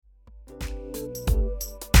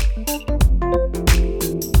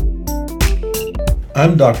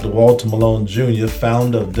I'm Dr. Walter Malone Jr.,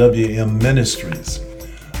 founder of WM Ministries.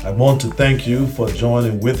 I want to thank you for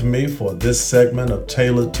joining with me for this segment of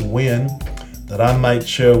Tailored to Win, that I might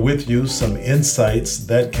share with you some insights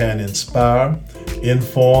that can inspire,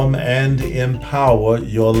 inform, and empower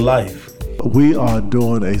your life. We are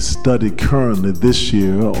doing a study currently this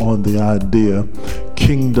year on the idea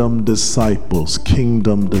Kingdom Disciples.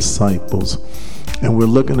 And we're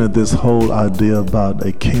looking at this whole idea about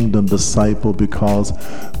a kingdom disciple because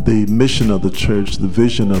the mission of the church, the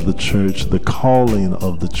vision of the church, the calling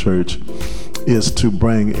of the church is to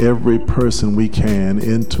bring every person we can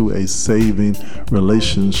into a saving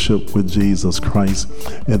relationship with Jesus Christ,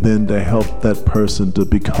 and then to help that person to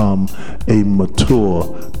become a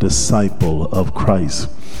mature disciple of Christ.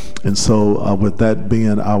 And so with that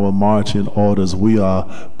being our marching orders, we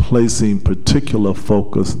are placing particular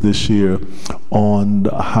focus this year on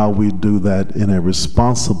how we do that in a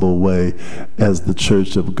responsible way as the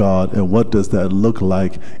Church of God, and what does that look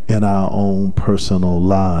like in our own personal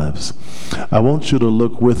lives. I want you to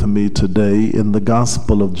look with me today in the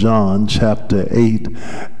Gospel of John, chapter 8,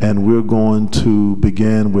 and we're going to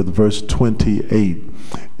begin with verse 28.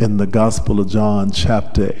 In the Gospel of John,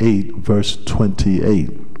 chapter 8, verse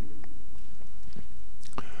 28.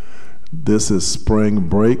 This is spring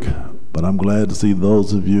break, but I'm glad to see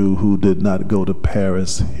those of you who did not go to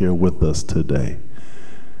Paris here with us today.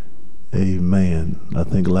 Amen. I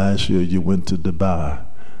think last year you went to Dubai,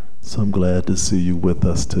 so I'm glad to see you with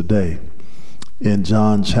us today. In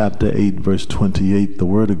John chapter 8, verse 28, the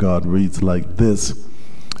Word of God reads like this: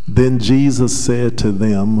 Then Jesus said to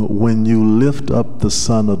them, When you lift up the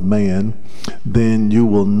Son of Man, then you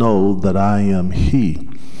will know that I am He,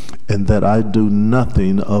 and that I do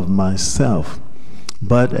nothing of myself,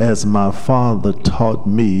 but as my Father taught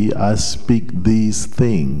me, I speak these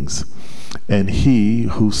things, and He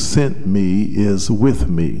who sent me is with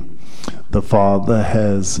me. The Father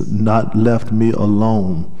has not left me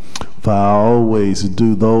alone, for I always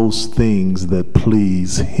do those things that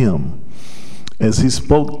please Him. As He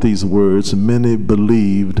spoke these words, many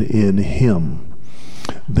believed in Him.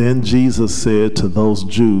 Then Jesus said to those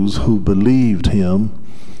Jews who believed Him,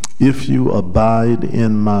 If you abide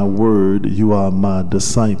in my word, you are my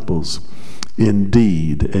disciples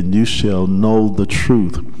indeed, and you shall know the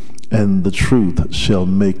truth, and the truth shall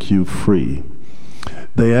make you free.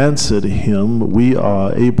 They answered him, We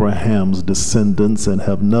are Abraham's descendants and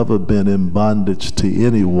have never been in bondage to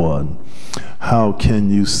anyone. How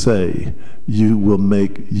can you say you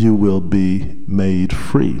will be made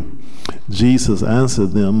free? Jesus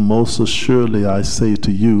answered them, Most assuredly I say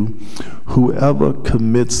to you, whoever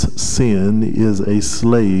commits sin is a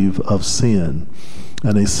slave of sin.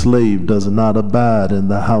 And a slave does not abide in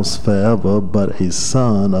the house forever, but a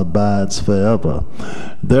son abides forever.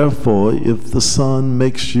 Therefore, if the Son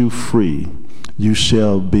makes you free, you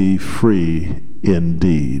shall be free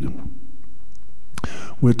indeed.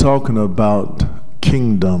 We're talking about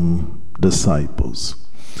kingdom disciples.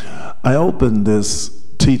 I opened this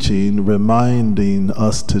teaching reminding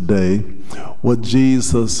us today what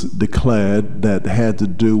Jesus declared that had to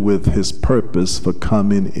do with his purpose for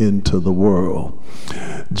coming into the world.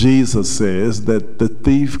 Jesus says that the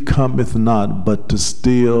thief cometh not but to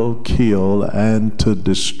steal, kill, and to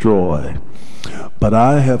destroy. But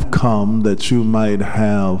I have come that you might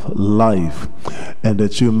have life, and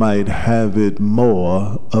that you might have it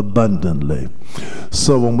more abundantly.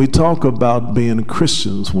 So when we talk about being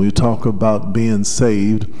Christians, when we talk about being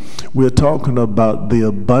saved, we're talking about the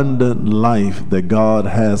abundant life that God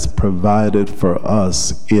has provided for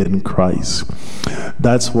us in Christ.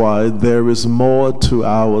 That's why there is more to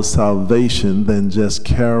our salvation than just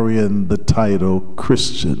carrying the title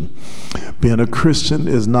Christian. Being a Christian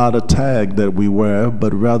is not a tag that we wear,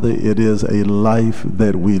 but rather it is a life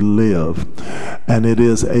that we live. And it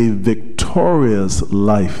is a victorious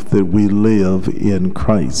life that we live in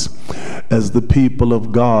Christ. As the people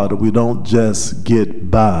of God, we don't just get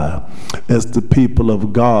by. As the people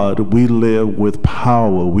of God, we live with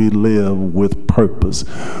power. We live with purpose.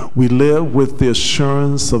 We live with the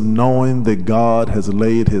assurance of knowing that God has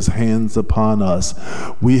laid his hands upon us.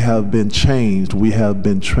 We have been changed. We have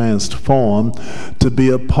been transformed to be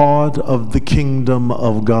a part of the kingdom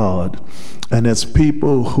of God. And as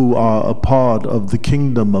people who are a part of the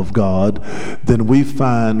kingdom of God, then we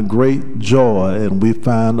find great joy and we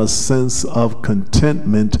find a sense of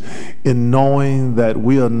contentment in knowing that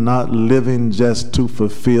we are not living living just to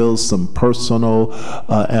fulfill some personal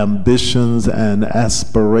ambitions and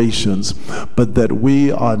aspirations, but that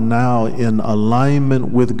we are now in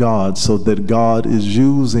alignment with God, so that God is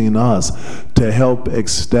using us to help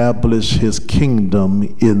establish his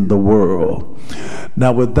kingdom in the world.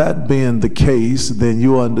 Now, with that being the case, then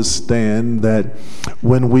you understand that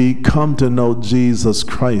when we come to know Jesus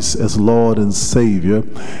Christ as Lord and Savior,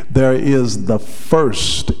 there is the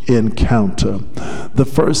first encounter. The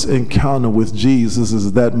first encounter with Jesus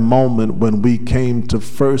is that moment when we came to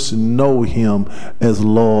first know him as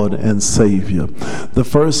Lord and Savior. The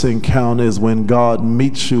first encounter is when God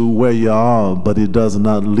meets you where you are, but he does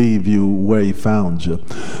not leave you where he found you.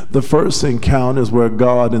 The first encounter is where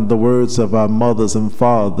God, in the words of our mothers and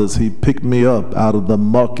fathers, he picked me up out of the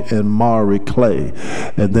muck and miry clay,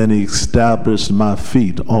 and then he established my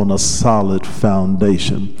feet on a solid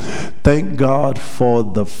foundation. Thank God for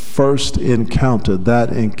the first encounter,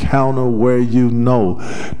 that encounter where you know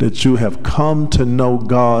that you have come to know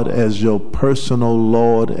God as your personal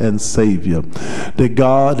Lord and Savior. That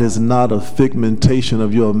God is not a figmentation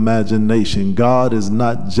of your imagination. God is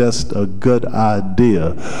not just a good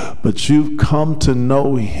idea, but you've come to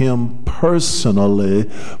know him personally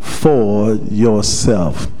for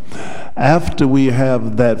yourself. After we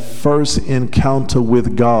have that first encounter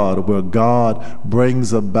with God, where God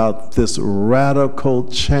brings about this radical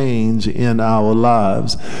change in our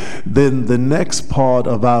lives, then the next part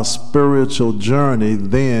of our spiritual journey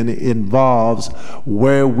then involves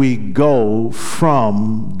where we go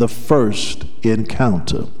from the first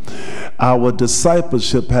encounter. Our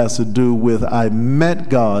discipleship has to do with, I met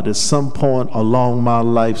God at some point along my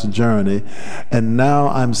life's journey, and now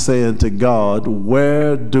I'm saying to God,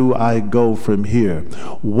 where do I go from here?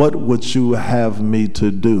 What would you have me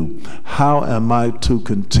to do? How am I to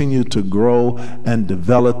continue to grow and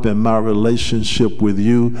develop in my relationship with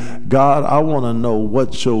you? God, I want to know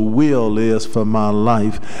what your will is for my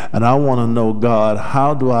life, and I want to know, God,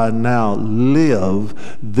 how do I now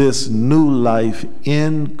live this new life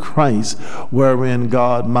in Christ, wherein,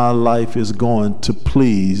 God, my life is going to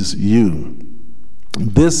please you.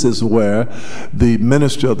 This is where the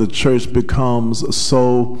ministry of the church becomes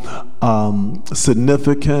so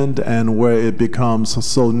significant, and where it becomes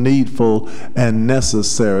so needful and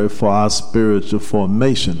necessary for our spiritual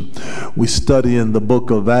formation. We study in the book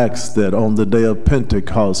of Acts that on the day of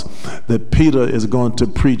Pentecost, that Peter is going to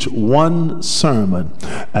preach one sermon,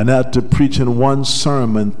 and after preaching one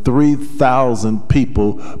sermon, 3,000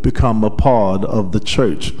 people become a part of the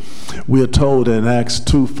church. We are told in Acts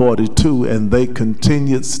 2:42, and they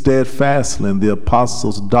continued steadfastly in the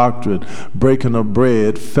apostles' doctrine, breaking of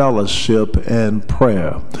bread, fellowship, and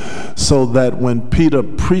prayer. So that when Peter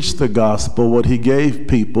preached the gospel, what he gave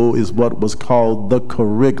people is what was called the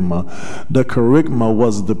kerygma. The kerygma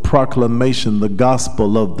was the proclamation, the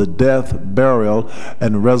gospel of the death, burial,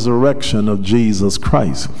 and resurrection of Jesus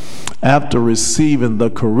Christ. After receiving the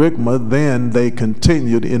kerygma, then they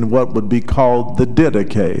continued in what would be called the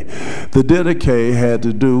didache. The didache had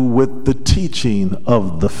to do with the teaching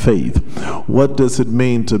of the faith. What does it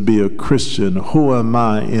mean to be a Christian? Who am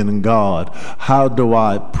I in God? How do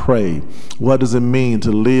I pray? What does it mean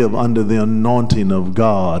to live under the anointing of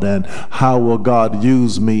God? And how will God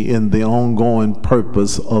use me in the ongoing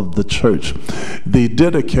purpose of the church? The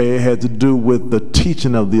didache had to do with the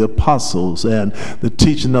teaching of the apostles, and the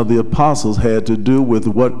teaching of the apostles had to do with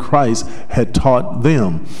what Christ had taught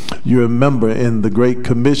them. You remember in the Great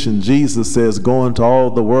Commission, Jesus says, go into all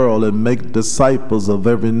the world and make disciples of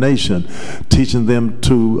every nation, teaching them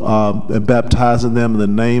to and baptizing them in the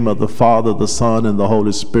name of the Father, the Son, and the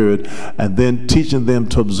Holy Spirit, and then teaching them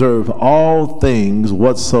to observe all things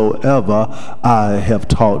whatsoever I have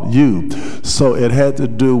taught you. So it had to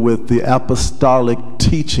do with the apostolic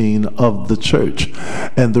teaching of the church.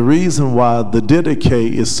 And the reason why the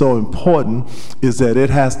didache is so important is that it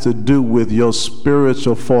has to do with your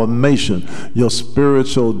spiritual formation, your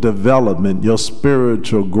spiritual development, your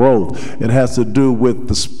spiritual growth. It has to do with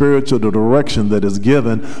the spiritual direction that is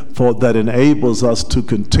given for that enables us to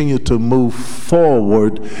continue to move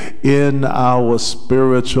forward in our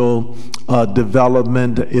spiritual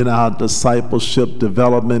development, in our discipleship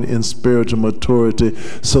development, in spiritual maturity,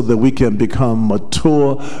 so that we can become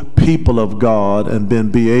mature people of God and then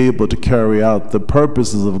be able to carry out the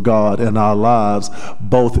purposes of God in our lives,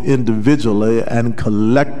 both individually and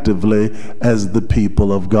collectively as the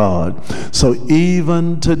people of God. So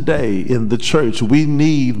even today in the church, we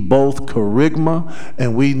need both kerygma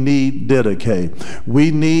and we need didache.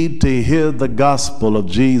 We need to hear the gospel of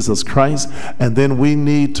Jesus Christ, and then we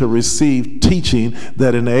need to receive receive teaching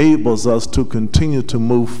that enables us to continue to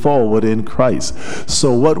move forward in Christ.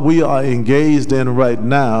 So what we are engaged in right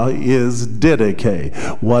now is dedicate.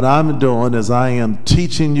 What I'm doing is I am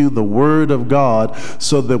teaching you the Word of God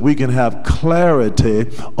so that we can have clarity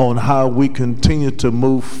on how we continue to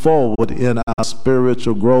move forward in our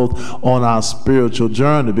spiritual growth, on our spiritual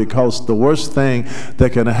journey, because the worst thing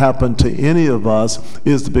that can happen to any of us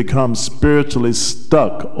is to become spiritually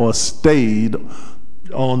stuck or stayed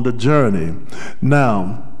on the journey.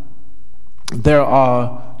 Now, there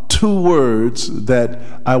are two words that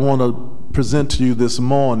I want to present to you this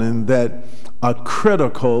morning that are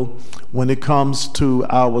critical when it comes to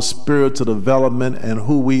our spiritual development and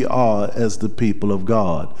who we are as the people of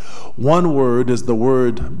God. One word is the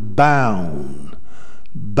word bound.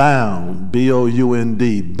 Bound,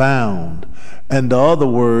 B-O-U-N-D, bound. And the other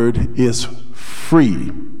word is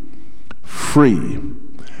free. Free.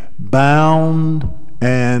 Bound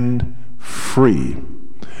and free.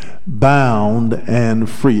 Bound and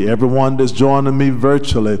free. Everyone that's joining me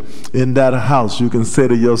virtually in that house, you can say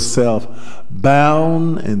to yourself,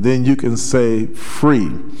 bound, and then you can say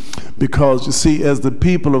free. Because you see, as the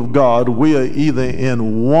people of God, we are either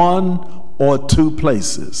in one or two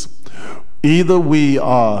places. Either we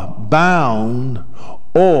are bound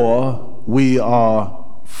or we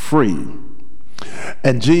are free.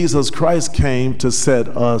 And Jesus Christ came to set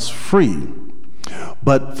us free.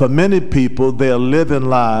 But for many people, they are living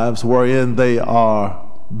lives wherein they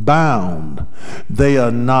are bound. They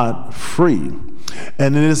are not free.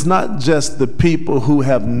 And it is not just the people who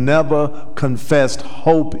have never confessed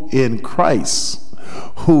hope in Christ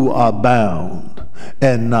who are bound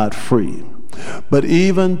and not free. But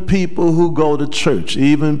even people who go to church,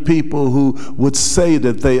 even people who would say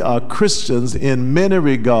that they are Christians, in many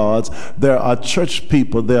regards, there are church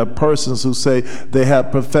people, there are persons who say they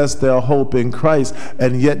have professed their hope in Christ,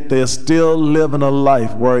 and yet they're still living a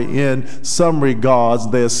life where in some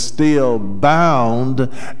regards they're still bound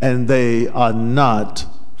and they are not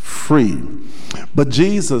free. But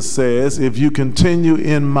Jesus says, if you continue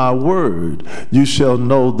in my word, you shall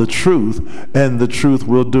know the truth, and the truth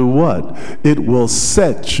will do what? It will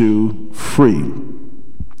set you free.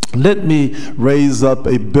 Let me raise up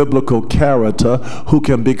a biblical character who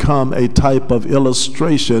can become a type of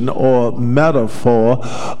illustration or metaphor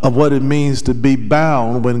of what it means to be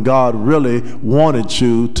bound when God really wanted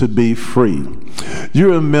you to be free.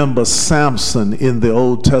 You remember Samson in the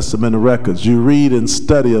Old Testament records. You read and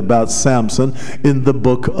study about Samson in the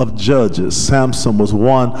book of Judges. Samson was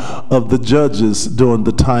one of the judges during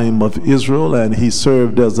the time of Israel, and he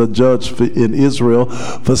served as a judge in Israel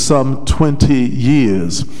for some 20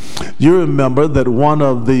 years. You remember that one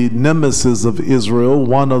of the nemesis of Israel,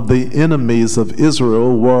 one of the enemies of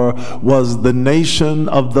Israel was the nation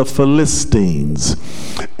of the Philistines.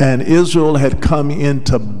 And Israel had come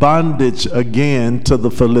into bondage again to the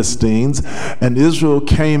Philistines, and Israel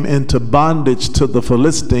came into bondage to the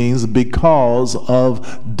Philistines because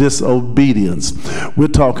of disobedience. We're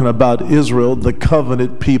talking about Israel, the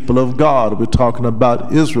covenant people of God. We're talking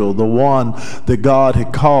about Israel, the one that God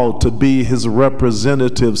had called to be his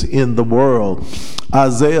representatives in the world.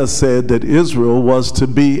 Isaiah said that Israel was to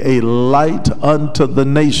be a light unto the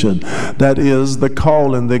nation. That is, the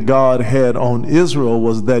calling that God had on Israel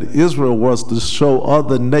was that Israel was to show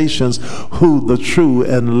other nations who the true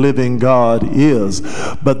and living God is.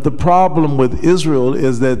 But the problem with Israel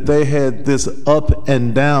is that they had this up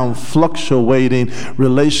and down fluctuating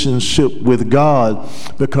relationship with God,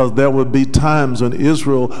 because there would be times when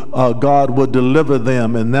Israel, God would deliver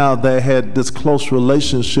them, and now they had this close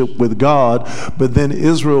relationship with God, but then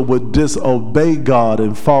Israel would disobey God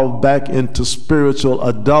and fall back into spiritual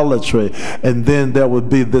idolatry, and then there would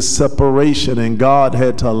be this separation, and God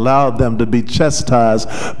had to allow them to be chastised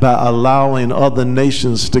by allowing other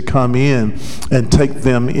nations to come in and take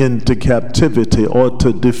them into captivity or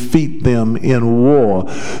to defeat them in war.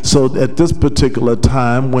 So at this particular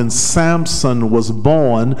time, when Samson was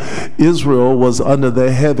born, Israel was under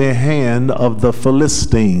the heavy hand of the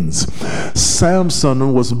Philistines.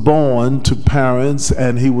 Samson was born to parents,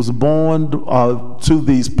 and he was born to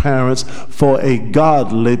these parents for a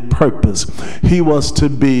godly purpose. He was to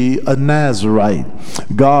be a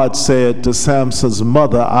Nazirite. God said to Samson's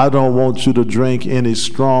mother, I don't want you to drink any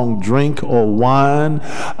strong drink or wine.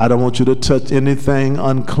 I don't want you to touch anything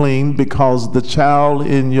unclean, because the child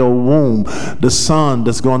in your womb, the son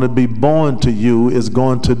that's going to be born to you, is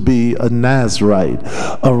going to be a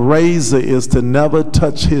Nazirite. A razor is to never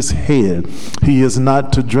touch his head. He is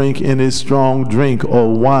not to drink any strong drink drink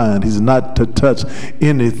or wine. He's not to touch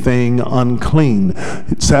anything unclean.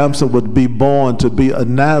 Samson would be born to be a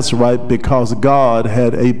Nazarite because God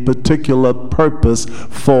had a particular purpose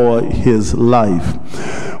for his life.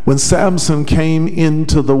 When Samson came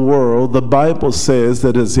into the world, the Bible says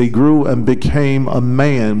that as he grew and became a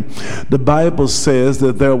man, the Bible says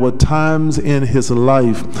that there were times in his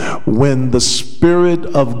life when the Spirit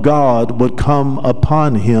of God would come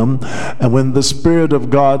upon him, and when the Spirit of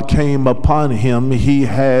God came upon him, he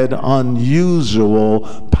had unusual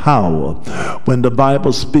power. When the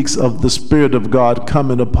Bible speaks of the Spirit of God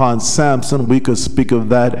coming upon Samson, we could speak of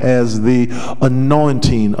that as the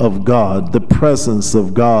anointing of God, the presence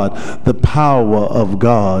of God, the power of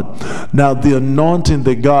God. Now, the anointing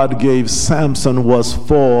that God gave Samson was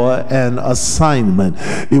for an assignment.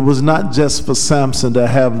 It was not just for Samson to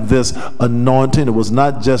have this anointing. It was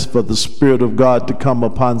not just for the Spirit of God to come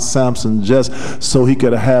upon Samson just so he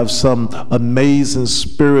could have some amazing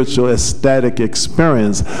spiritual ecstatic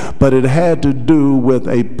experience, but it had to do with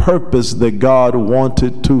a purpose that God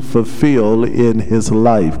wanted to fulfill in his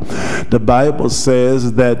life. The Bible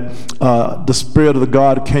says that the Spirit of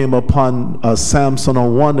God came upon Samson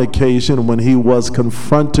on one occasion when he was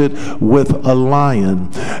confronted with a lion,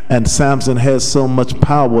 and Samson had so much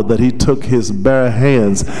power that he took his bare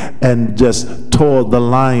hands and just tore the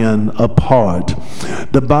lion apart.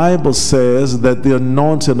 The Bible says that the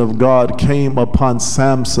anointing of God came upon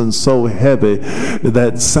Samson so heavy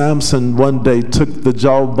that Samson one day took the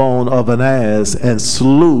jawbone of an ass and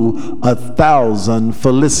slew 1,000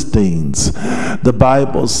 Philistines. The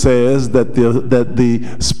Bible says that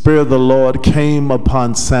the Spirit of the Lord came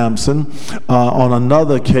upon Samson on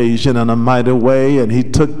another occasion in a mighty way, and he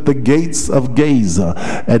took the gates of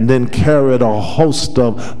Gaza and then carried a host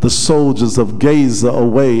of the soldiers of Gaza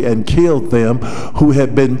away and killed them who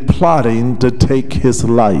had been plotting to take his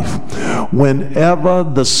life. Whenever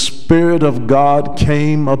the Spirit of God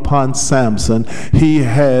came upon Samson, he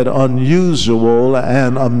had unusual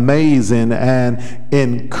and amazing and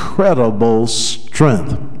incredible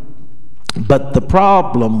strength. But the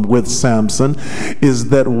problem with Samson is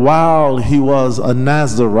that while he was a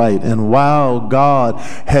Nazarite and while God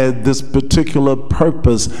had this particular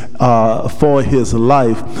purpose for his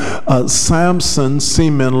life, Samson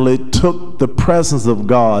seemingly took the presence of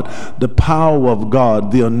God, the power of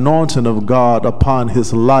God, the anointing of God upon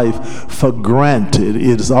his life for granted.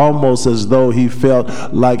 It's almost as though he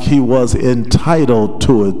felt like he was entitled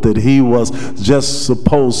to it, that he was just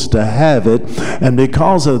supposed to have it. And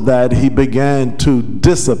because of that, he began to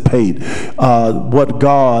dissipate what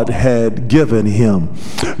God had given him.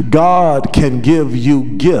 God can give you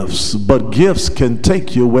gifts, but gifts can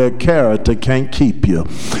take you where character can't keep you.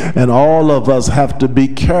 And all of us have to be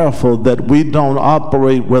careful that we don't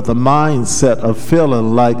operate with a mindset of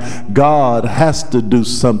feeling like God has to do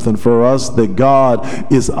something for us, that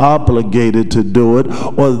God is obligated to do it,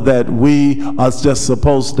 or that we are just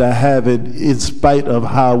supposed to have it in spite of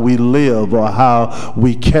how we live or how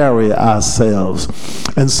we carry ourselves.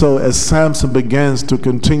 And so as Samson begins to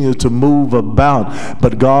continue to move about,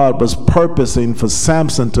 but God was purposing for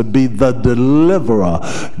Samson to be the deliverer.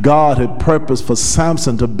 God had purposed for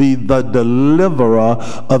Samson to be the deliverer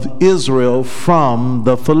of Israel from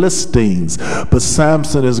the Philistines. But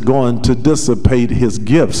Samson is going to dissipate his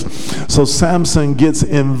gifts. So Samson gets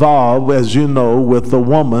involved, as you know, with a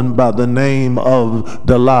woman by the name of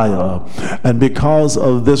Delilah. And because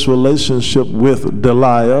of this relationship with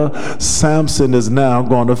Delilah, Samson is now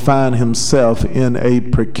going to find himself in a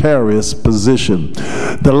precarious position.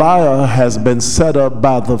 Delilah has been set up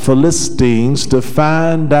by the Philistines to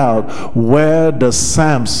find out where does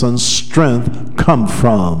Samson's strength come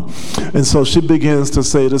from. And so she begins to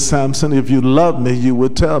say to Samson, if you love me, you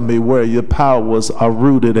would tell me where your powers are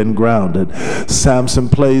rooted and grounded. Samson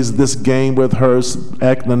plays this game with her,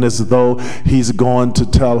 acting as though he's going to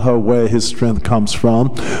tell her where his strength comes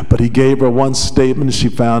from. But he gave her one statement. She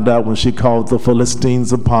found out when she called the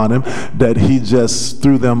Philistines upon him that he just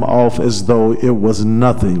threw them off as though it was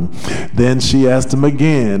nothing. Then she asked him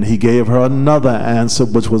again. He gave her another answer,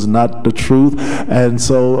 which was not the truth. And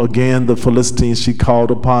so again, the Philistines, she called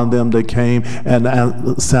upon them. They came,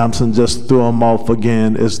 and Samson just threw them off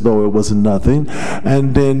again as though it was nothing.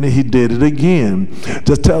 And then he did it again.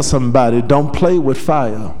 Just tell somebody, don't play with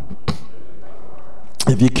fire.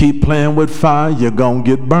 If you keep playing with fire, you're going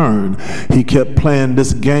to get burned. He kept playing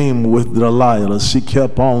this game with Delilah. She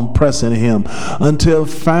kept on pressing him until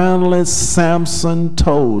finally Samson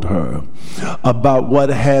told her about what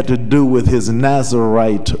had to do with his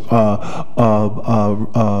Nazirite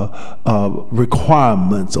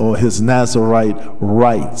requirements or his Nazirite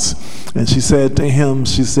rights. And she said to him,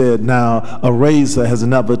 she said, now a razor has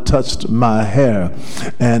never touched my hair,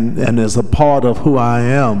 and as a part of who I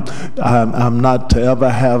am, I'm not to ever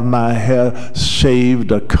have my hair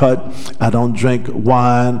shaved or cut. I don't drink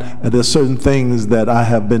wine, and there's certain things that I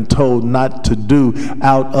have been told not to do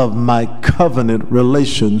out of my covenant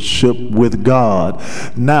relationship with God.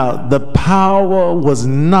 Now, the power was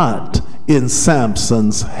not in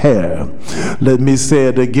Samson's hair. Let me say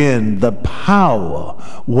it again. The power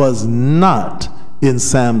was not in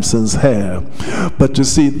Samson's hair. But you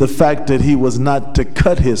see, the fact that he was not to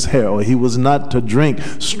cut his hair, or he was not to drink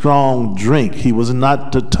strong drink, he was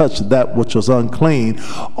not to touch that which was unclean,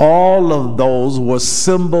 all of those were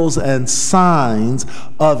symbols and signs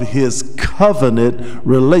of his covenant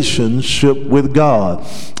relationship with God.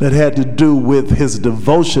 It had to do with his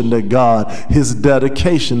devotion to God, his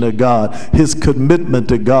dedication to God, his commitment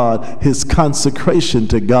to God, his consecration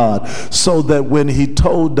to God, so that when he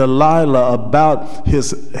told Delilah about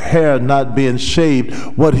his hair not being shaved,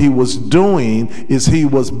 what he was doing is he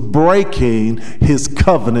was breaking his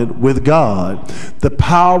covenant with God. The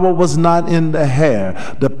power was not in the hair.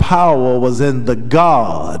 The power was in the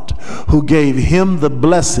God who gave him the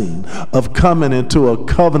blessing of coming into a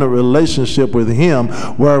covenant relationship with him,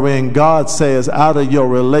 wherein God says, out of your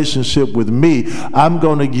relationship with me, I'm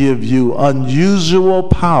going to give you unusual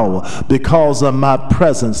power because of my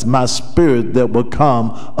presence, my spirit that will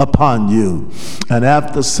come upon you. And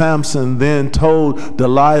after Samson then told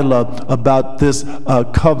Delilah about this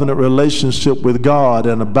covenant relationship with God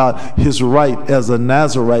and about his right as a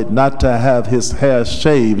Nazirite not to have his hair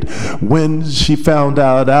shaved, when she found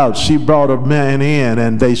out, she brought a man in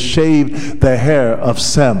and they shaved the hair of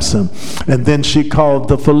Samson. And then she called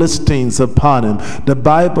the Philistines upon him. The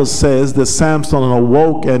Bible says that Samson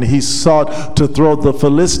awoke and he sought to throw the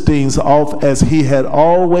Philistines off as he had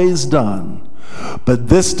always done. But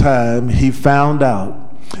this time he found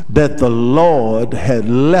out that the Lord had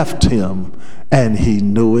left him and he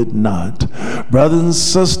knew it not. Brothers and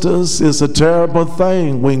sisters, it's a terrible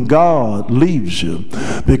thing when God leaves you,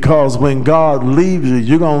 because when God leaves you,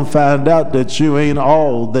 you're going to find out that you ain't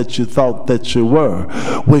all that you thought that you were.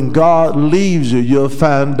 When God leaves you, you'll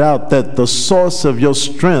find out that the source of your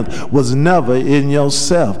strength was never in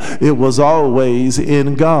yourself. It was always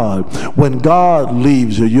in God. When God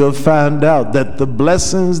leaves you, you'll find out that the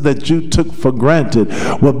blessings that you took for granted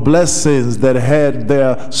were blessings that had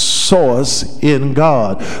their source in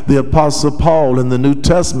God. The Apostle Paul in the New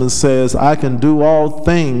Testament says, I can do all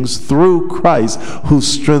things through Christ who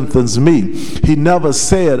strengthens me. He never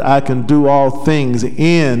said, I can do all things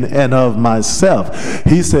in and of myself.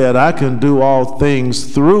 He said, I can do all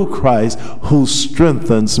things through Christ who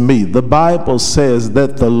strengthens me. The Bible says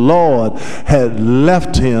that the Lord had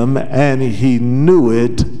left him and he knew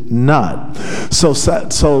it not. So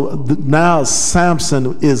now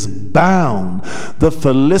Samson is bound. The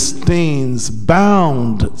Philistines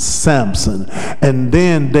bound Samson, and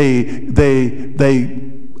then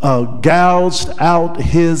they gouged out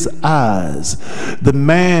his eyes. The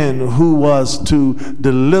man who was to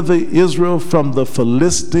deliver Israel from the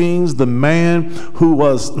Philistines, the man who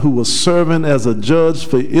was serving as a judge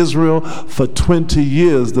for Israel for 20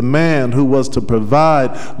 years, the man who was to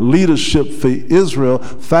provide leadership for Israel,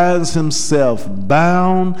 finds himself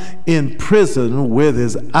bound in prison with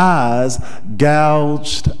his eyes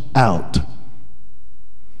gouged out.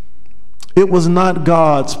 It was not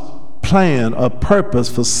God's plan or purpose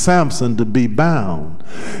for Samson to be bound.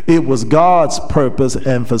 It was God's purpose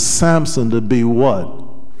and for Samson to be what?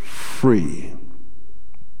 Free.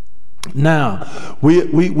 Now,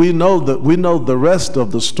 we know the rest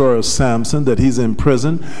of the story of Samson, that he's in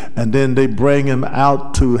prison, and then they bring him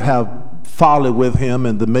out to have folly with him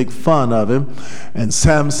and to make fun of him. And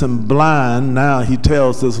Samson, blind, now he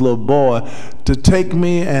tells this little boy to take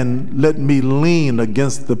me and let me lean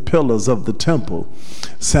against the pillars of the temple.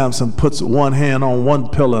 Samson puts one hand on one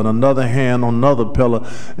pillar and another hand on another pillar,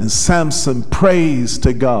 and Samson prays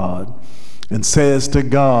to God and says to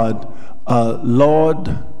God,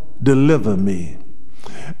 Lord, deliver me.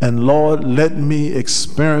 And Lord, let me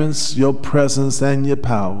experience your presence and your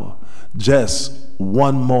power just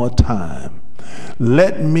one more time.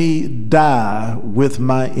 Let me die with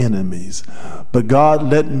my enemies. But God,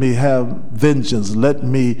 let me have vengeance. Let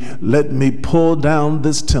me pull down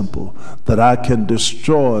this temple that I can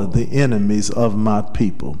destroy the enemies of my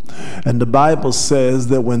people. And the Bible says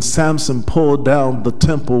that when Samson pulled down the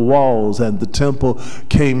temple walls and the temple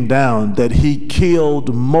came down, that he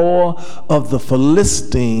killed more of the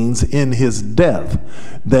Philistines in his death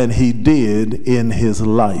than he did in his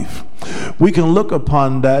life. We can look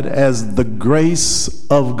upon that as the grace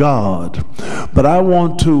of God. But I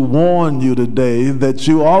want to warn you today that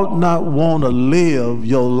you ought not want to live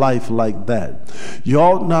your life like that. You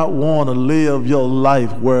ought not want to live your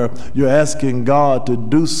life where you're asking God to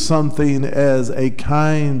do something as a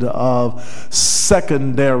kind of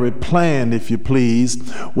secondary plan, if you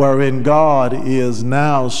please, wherein God is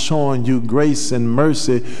now showing you grace and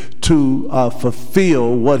mercy to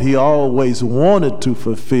fulfill what he always wanted to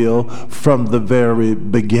fulfill from the very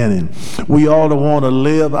beginning. We ought to want to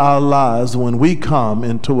live our lives when we come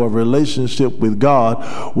into a relationship with God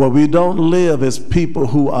where we don't live as people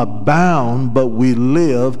who are bound, but we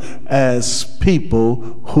live as people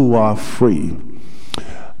who are free.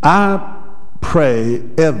 I pray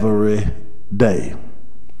every day.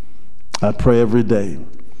 I pray every day.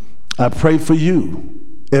 I pray for you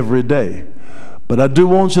every day. But I do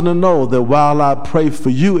want you to know that while I pray for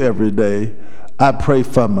you every day, I pray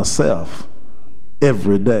for myself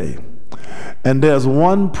every day. And there's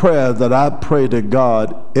one prayer that I pray to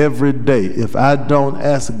God every day. If I don't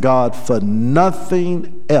ask God for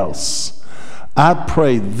nothing else, I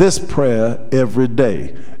pray this prayer every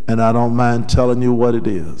day. And I don't mind telling you what it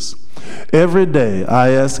is. Every day I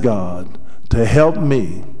ask God to help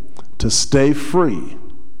me to stay free,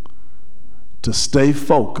 to stay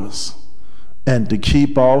focused, and to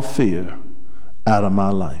keep all fear out of my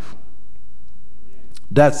life.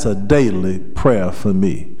 That's a daily prayer for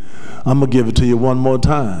me. I'm going to give it to you one more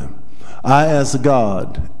time. I ask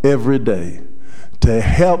God every day to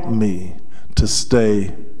help me to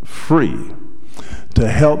stay free, to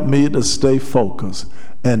help me to stay focused,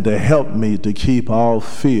 and to help me to keep all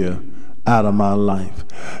fear out of my life.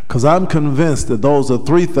 Because I'm convinced that those are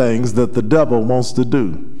three things that the devil wants to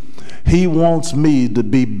do. He wants me to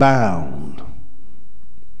be bound.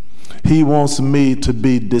 He wants me to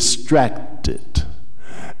be distracted.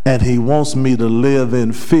 And he wants me to live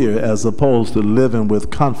in fear as opposed to living with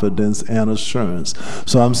confidence and assurance.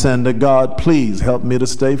 So I'm saying to God, please help me to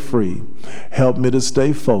stay free, help me to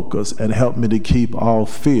stay focused, and help me to keep all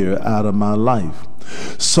fear out of my life.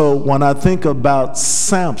 So when I think about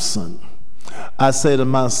Samson, I say to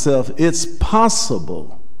myself, it's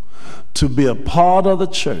possible to be a part of the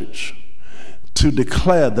church, to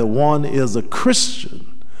declare that one is a Christian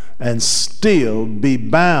and still be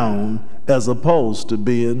bound as opposed to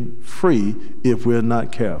being free if we're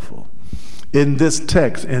not careful. In this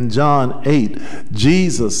text, in John 8,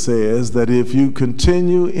 Jesus says that if you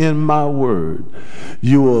continue in my word,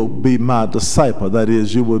 you will be my disciple. That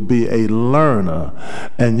is, you will be a learner,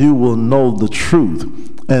 and you will know the truth,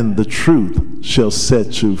 and the truth shall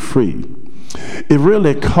set you free. It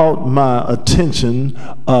really caught my attention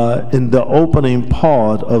in the opening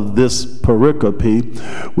part of this pericope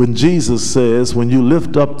when Jesus says, when you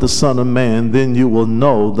lift up the Son of Man, then you will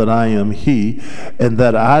know that I am he, and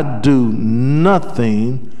that I do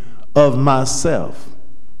nothing of myself.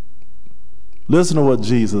 Listen to what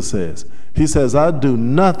Jesus says. He says, I do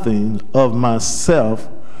nothing of myself,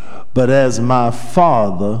 but as my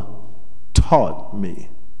Father taught me.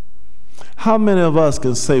 How many of us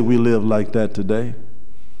can say we live like that today?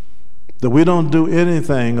 That we don't do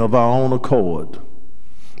anything of our own accord.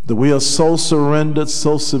 That we are so surrendered,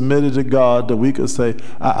 so submitted to God that we can say,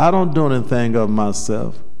 I don't do anything of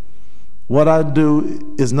myself. What I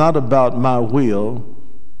do is not about my will.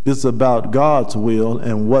 It's about God's will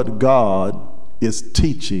and what God is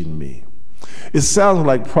teaching me. It sounds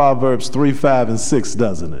like Proverbs 3, 5, and 6,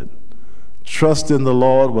 doesn't it? Trust in the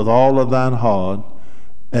Lord with all of thine heart,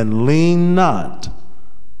 and lean not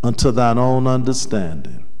unto thine own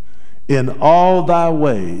understanding. In all thy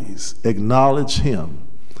ways acknowledge him,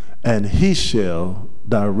 and he shall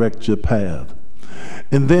direct your path.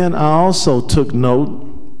 And then I also took note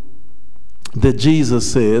that Jesus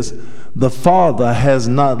says, the Father has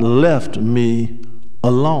not left me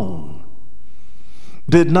alone.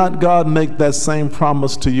 Did not God make that same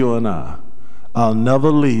promise to you and I? I'll never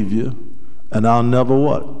leave you, and I'll never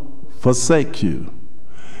what? Forsake you.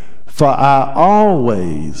 For I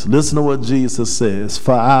always, listen to what Jesus says,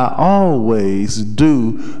 for I always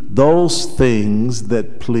do those things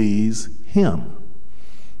that please him.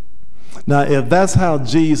 Now, if that's how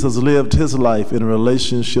Jesus lived his life in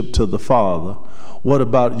relationship to the Father, what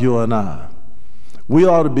about you and I? We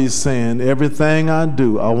ought to be saying, everything I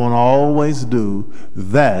do, I want to always do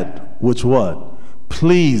that which what?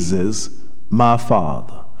 Pleases my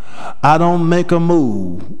Father. I don't make a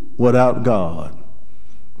move without God,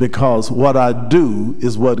 because what I do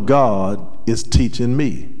is what God is teaching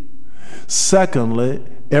me. Secondly,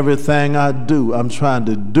 everything I do, I'm trying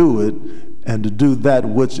to do it and to do that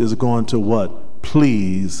which is going to what?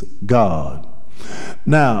 Please God.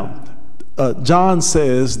 Now, John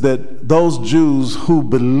says that those Jews who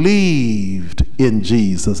believed in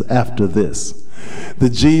Jesus after this, that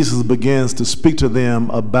Jesus begins to speak to them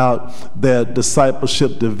about their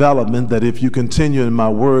discipleship development, that if you continue in my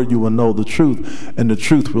word, you will know the truth, and the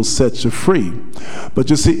truth will set you free. But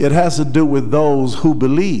you see, it has to do with those who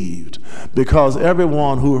believed, because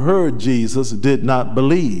everyone who heard Jesus did not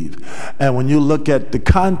believe. And when you look at the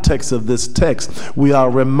context of this text, we are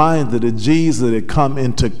reminded that Jesus had come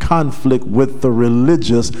into conflict with the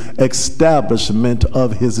religious establishment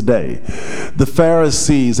of his day. The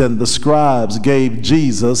Pharisees and the scribes gave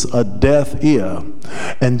Jesus a deaf ear.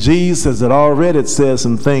 And Jesus had already said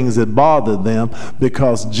some things that bothered them,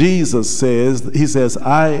 because Jesus says, he says,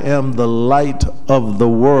 I am the light of the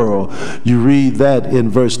world. You read that in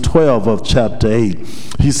verse 12 of chapter 8.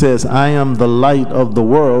 He says, I am the light of the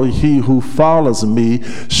world. He who follows me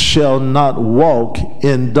shall not walk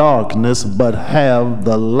in darkness, but have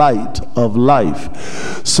the light of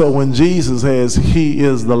life. So when Jesus says he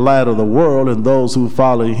is the light of the world, and those who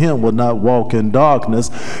follow him will not walk in darkness,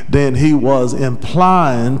 then he was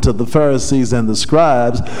implying to the Pharisees and the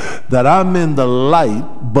scribes that I'm in the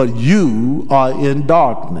light, but you are in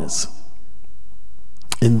darkness.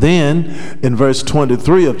 And then in verse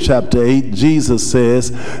 23 of chapter 8, Jesus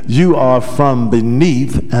says, you are from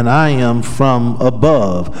beneath and I am from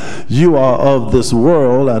above. You are of this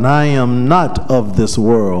world and I am not of this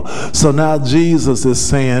world. So now Jesus is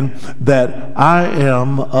saying that I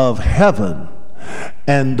am of heaven.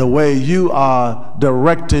 And the way you are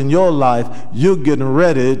directing your life, you're getting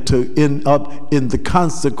ready to end up in the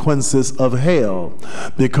consequences of hell,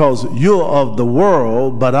 because you're of the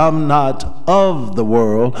world, but I'm not of the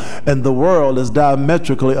world, and the world is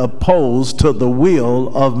diametrically opposed to the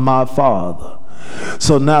will of my Father.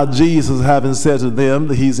 So now Jesus, having said to them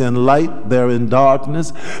that he's in light, they're in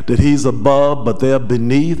darkness, that he's above, but they're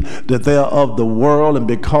beneath, that they're of the world, and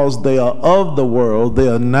because they are of the world, they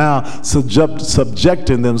are now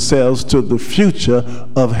subjecting themselves to the future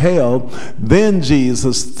of hell. Then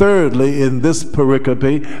Jesus, thirdly, in this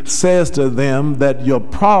pericope, says to them that your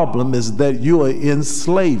problem is that you are in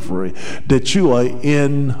slavery, that you are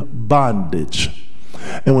in bondage.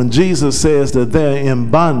 And when Jesus says that they're in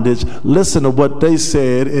bondage, listen to what they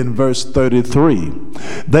said in verse 33.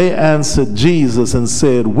 They answered Jesus and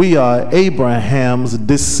said, we are Abraham's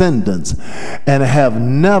descendants and have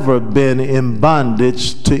never been in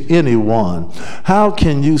bondage to anyone. How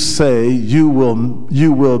can you say you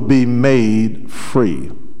will be made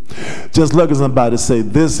free? Just look at somebody and say,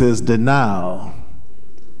 this is denial.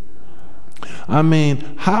 I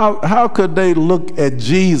mean, how could they look at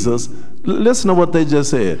Jesus? Listen to what they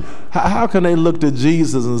just said. How can they look to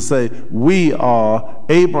Jesus and say, we are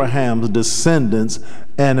Abraham's descendants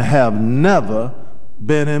and have never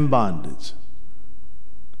been in bondage?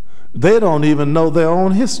 They don't even know their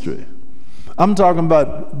own history. I'm talking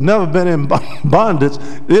about never been in bondage.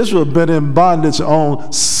 Israel has been in bondage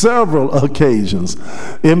on several occasions.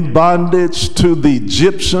 In bondage to the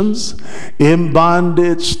Egyptians, in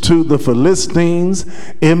bondage to the Philistines,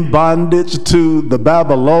 in bondage to the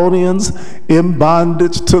Babylonians, in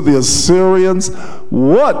bondage to the Assyrians.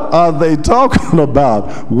 What are they talking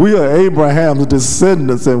about? We are Abraham's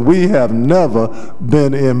descendants and we have never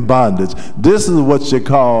been in bondage. This is what you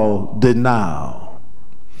call denial.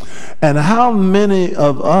 And how many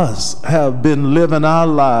of us have been living our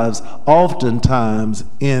lives oftentimes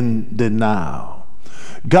in denial?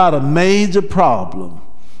 Got a major problem,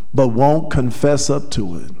 but won't confess up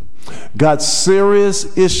to it. Got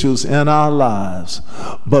serious issues in our lives,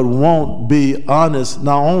 but won't be honest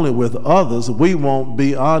not only with others, we won't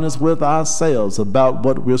be honest with ourselves about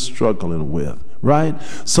what we're struggling with. Right?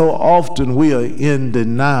 So often we are in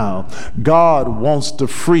denial. God wants to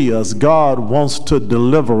free us. God wants to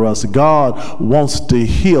deliver us. God wants to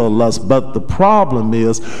heal us. But the problem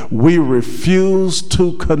is we refuse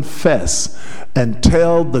to confess and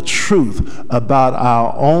tell the truth about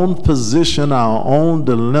our own position, our own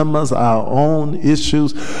dilemmas, our own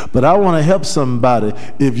issues. But I want to help somebody.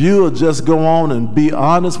 If you'll just go on and be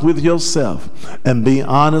honest with yourself and be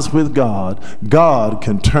honest with God, God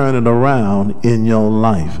can turn it around in your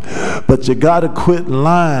life. But you got to quit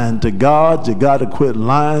lying to God. You got to quit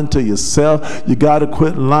lying to yourself. You got to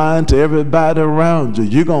quit lying to everybody around you.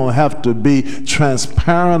 You're going to have to be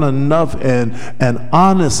transparent enough and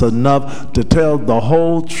honest enough to tell the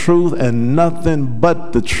whole truth and nothing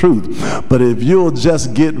but the truth. But if you'll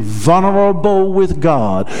just get vulnerable with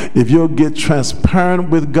God, if you'll get transparent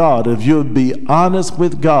with God, if you'll be honest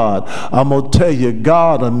with God, I'm going to tell you,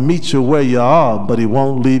 God will meet you where you are, but he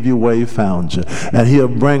won't leave you where he found you. And he'll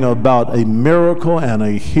bring about a miracle and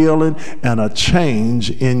a healing and a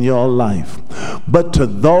change in your life. But to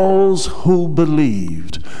those who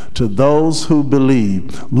believed,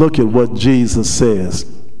 look at what Jesus says.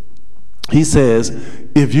 He says,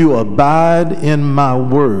 if you abide in my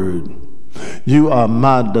word, you are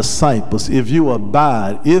my disciples. If you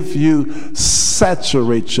abide, if you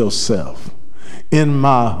saturate yourself in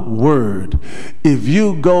my word, if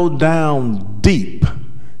you go down deep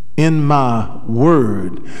in my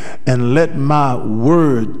word and let my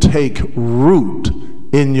word take root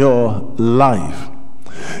in your life,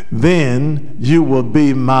 then you will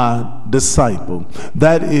be my disciple.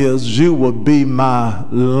 That is, you will be my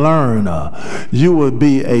learner. You will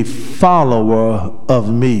be a follower of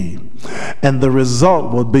me. And the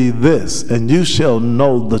result will be this: and you shall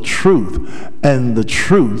know the truth, and the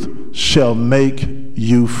truth shall make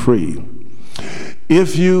you free.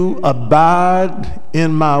 If you abide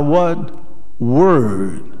in my what?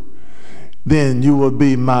 Word, then you will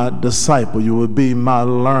be my disciple. You will be my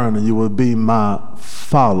learner. You will be my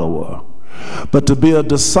follower. But to be a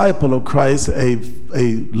disciple of Christ, a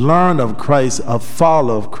learner of Christ, a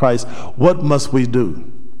follower of Christ, what must we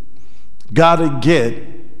do? Got to get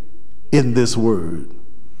in this word.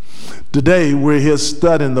 Today we're here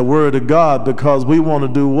studying the word of God because we want to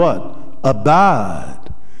do what?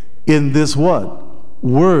 Abide in this what?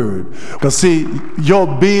 Word. Because see,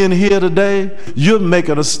 your being here today, you're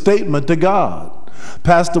making a statement to God.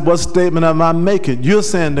 Pastor, what statement am I making? You're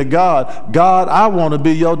saying to God, God, I want to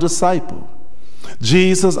be your disciple.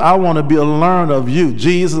 Jesus, I want to be a learner of you.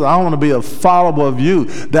 Jesus, I want to be a follower of you.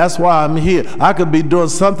 That's why I'm here. I could be doing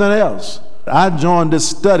something else. I joined this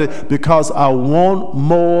study because I want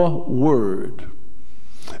more word.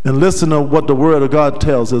 And listen to what the word of God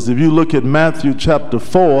tells us. If you look at Matthew chapter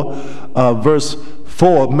 4, verse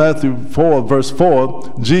 4, Matthew 4, verse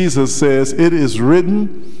 4, Jesus says, it is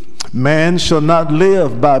written, man shall not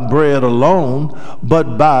live by bread alone,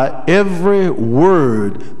 but by every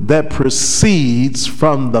word that proceeds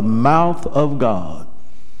from the mouth of God.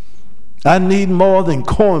 I need more than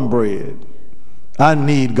cornbread. I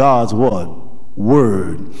need God's what?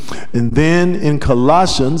 Word. And then in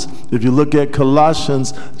Colossians, if you look at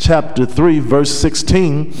Colossians chapter 3, verse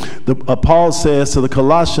 16, Paul says to the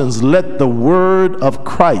Colossians, let the word of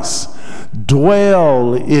Christ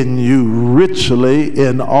dwell in you richly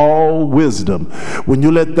in all wisdom. When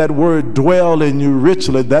you let that word dwell in you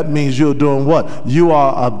richly, that means you're doing what? You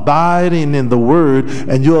are abiding in the word,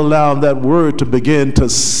 and you're allowing that word to begin to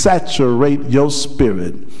saturate your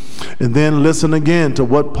spirit. And then listen again to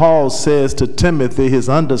what Paul says to Timothy, his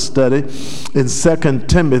understudy, in 2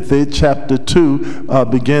 Timothy chapter 2,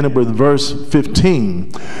 beginning with verse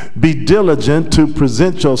 15. Be diligent to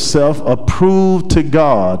present yourself approved to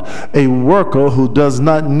God, a worker who does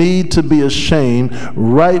not need to be ashamed,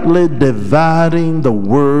 rightly dividing the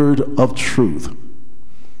word of truth.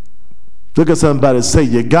 Look at somebody and say,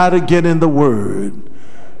 you got to get in the word.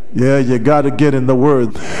 Yeah, you got to get in the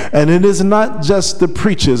word. And it is not just the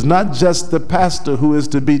preacher, it's not just the pastor who is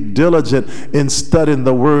to be diligent in studying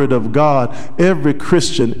the word of God. Every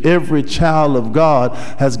Christian, every child of God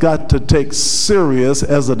has got to take serious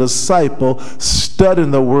as a disciple,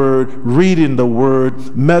 studying the word, reading the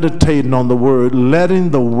word, meditating on the word, letting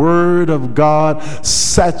the word of God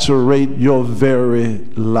saturate your very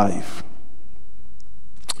life.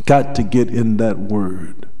 Got to get in that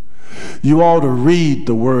word. You ought to read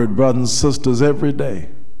the word, brothers and sisters, every day.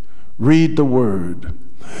 Read the word.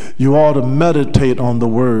 You ought to meditate on the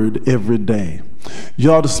word every day.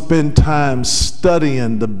 You ought to spend time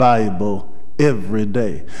studying the Bible every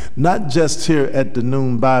day. Not just here at the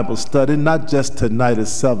noon Bible study, not just tonight at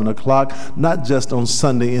 7 o'clock, not just on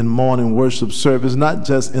Sunday in morning worship service, not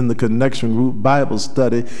just in the connection group Bible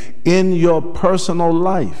study. In your personal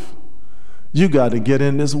life, you got to get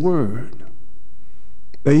in this word.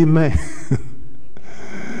 Amen.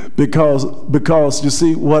 because you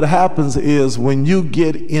see, what happens is when you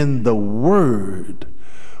get in the word,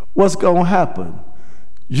 what's going to happen?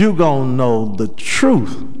 You're going to know the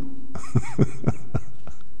truth.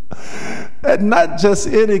 And not just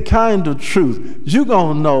any kind of truth. You're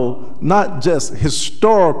going to know not just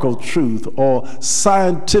historical truth or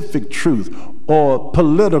scientific truth or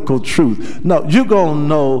political truth. No, you're going to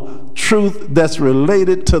know truth that's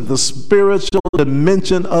related to the spiritual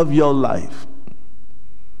dimension of your life.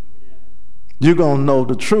 You're going to know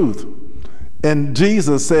the truth. And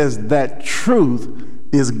Jesus says that truth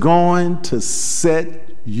is going to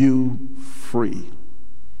set you free.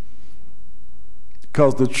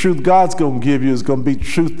 Because the truth God's going to give you is going to be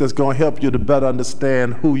truth that's going to help you to better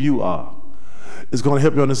understand who you are. It's going to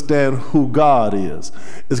help you understand who God is.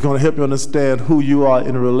 It's going to help you understand who you are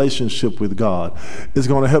in a relationship with God. It's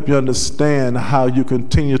going to help you understand how you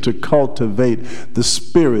continue to cultivate the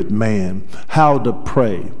spirit man, how to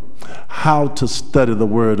pray, how to study the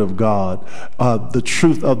Word of God, the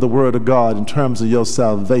truth of the Word of God in terms of your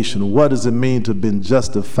salvation. What does it mean to be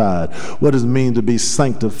justified? What does it mean to be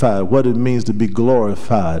sanctified? What it means to be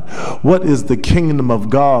glorified? What is the kingdom of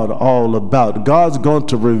God all about? God's going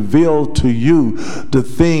to reveal to you the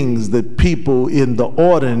things that people in the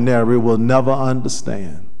ordinary will never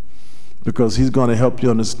understand, because he's going to help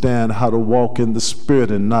you understand how to walk in the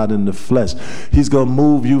spirit and not in the flesh. He's going to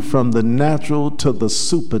move you from the natural to the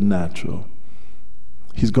supernatural.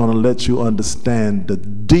 He's going to let you understand the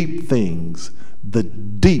deep things,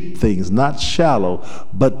 not shallow,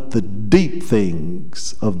 but the deep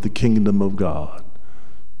things of the kingdom of God.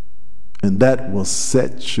 And that will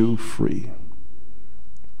set you free.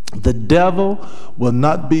 The devil will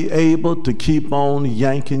not be able to keep on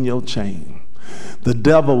yanking your chain. The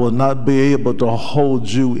devil will not be able to hold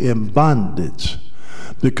you in bondage,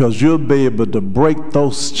 because you'll be able to break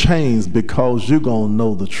those chains, because you're going to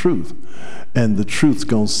know the truth, and the truth's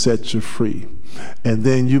going to set you free. And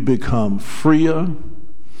then you become freer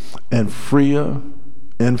and freer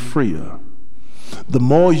and freer. The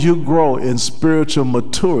more you grow in spiritual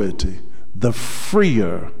maturity, the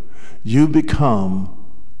freer you become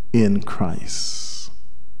in Christ.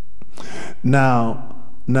 Now,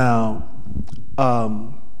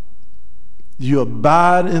 you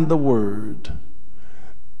abide in the Word,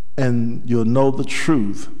 and you'll know the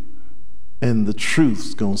truth, and the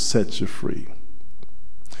truth's going to set you free.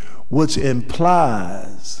 Which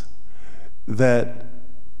implies that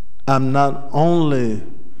I'm not only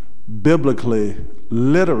biblically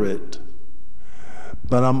literate,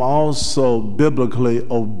 but I'm also biblically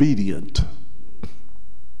obedient.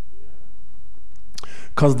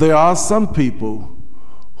 Because there are some people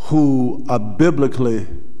who are biblically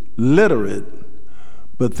literate,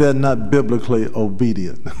 but they're not biblically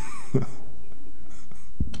obedient.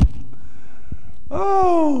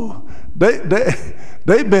 Oh,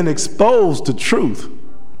 they've been exposed to truth,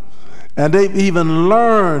 and they've even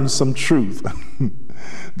learned some truth.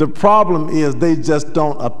 The problem is they just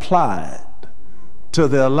don't apply it to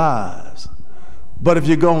their lives. But if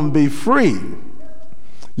you're going to be free,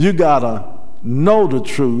 you gotta know the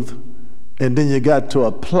truth, and then you got to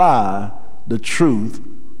apply the truth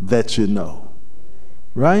that you know,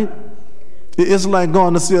 right? It's like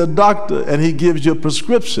going to see a doctor and he gives you a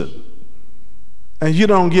prescription and you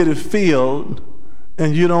don't get it filled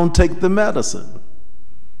and you don't take the medicine.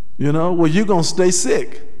 Well, you're going to stay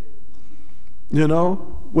sick.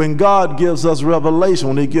 When God gives us revelation,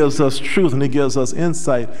 when he gives us truth and he gives us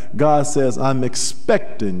insight, God says, I'm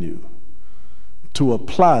expecting you to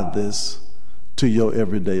apply this to your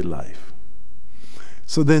everyday life.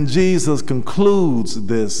 So then Jesus concludes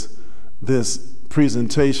this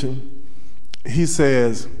presentation. He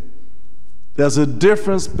says, there's a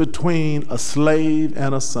difference between a slave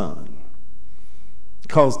and a son.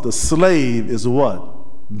 Because the slave is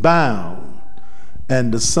what? Bound.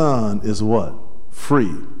 And the son is what?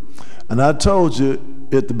 Free. And I told you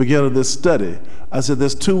at the beginning of this study, I said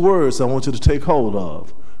there's two words I want you to take hold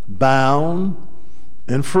of: bound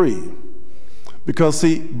and free. Because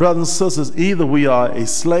see, brothers and sisters, either we are a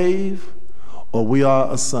slave or we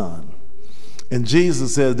are a son. And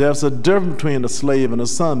Jesus says there's a difference between a slave and a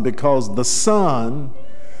son, because the son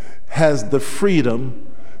has the freedom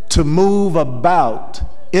to move about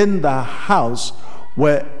in the house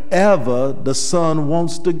wherever the son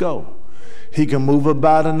wants to go. He can move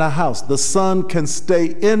about in the house. The son can stay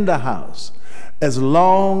in the house as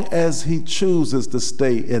long as he chooses to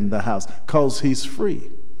stay in the house, because he's free.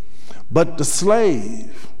 But the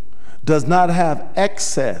slave does not have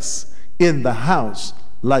access in the house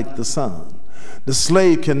like the son. The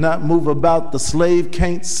slave cannot move about. The slave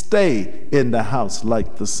can't stay in the house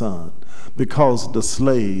like the son, because the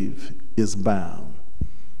slave is bound.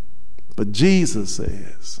 But Jesus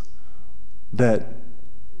says that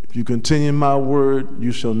if you continue in my word,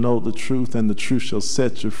 you shall know the truth, and the truth shall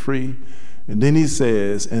set you free. And then he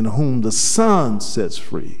says, and whom the Son sets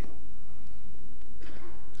free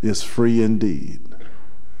is free indeed.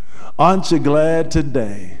 Aren't you glad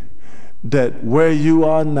today that where you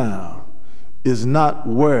are now is not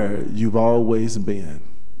where you've always been.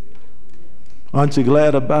 Aren't you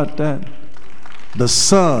glad about that? The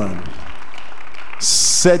Son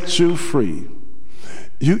set you free.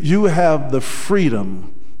 You have the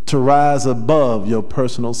freedom to rise above your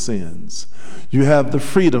personal sins. You have the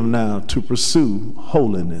freedom now to pursue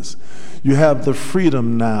holiness. You have the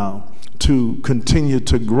freedom now to continue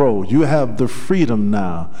to grow. You have the freedom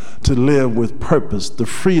now to live with purpose, the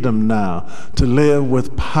freedom now to live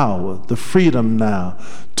with power, the freedom now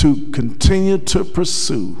to continue to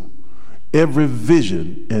pursue every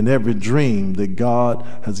vision and every dream that God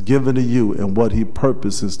has given to you and what he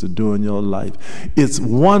purposes to do in your life. It's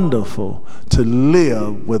wonderful to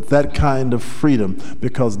live with that kind of freedom,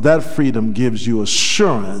 because that freedom gives you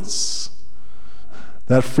assurance.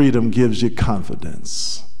 That freedom gives you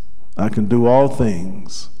confidence. I can do all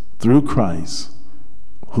things through Christ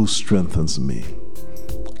who strengthens me.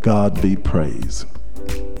 God be praised.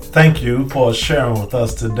 Thank you for sharing with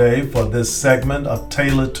us today for this segment of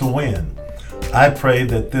Tailored to Win. I pray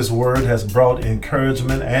that this word has brought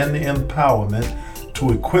encouragement and empowerment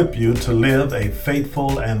to equip you to live a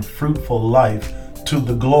faithful and fruitful life to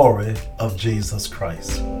the glory of Jesus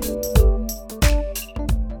Christ.